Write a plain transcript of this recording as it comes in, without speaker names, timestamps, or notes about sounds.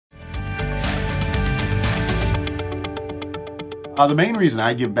The main reason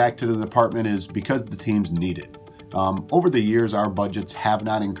I give back to the department is because the teams need it. Over the years, our budgets have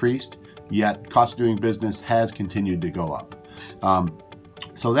not increased, yet cost of doing business has continued to go up.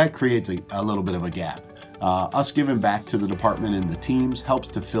 So that creates a little bit of a gap. Us giving back to the department and the teams helps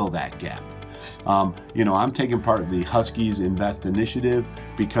to fill that gap. I'm taking part of the Huskies Invest initiative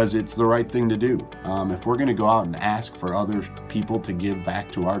because it's the right thing to do. If we're going to go out and ask for other people to give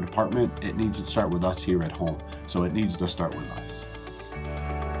back to our department, it needs to start with us here at home. So it needs to start with us.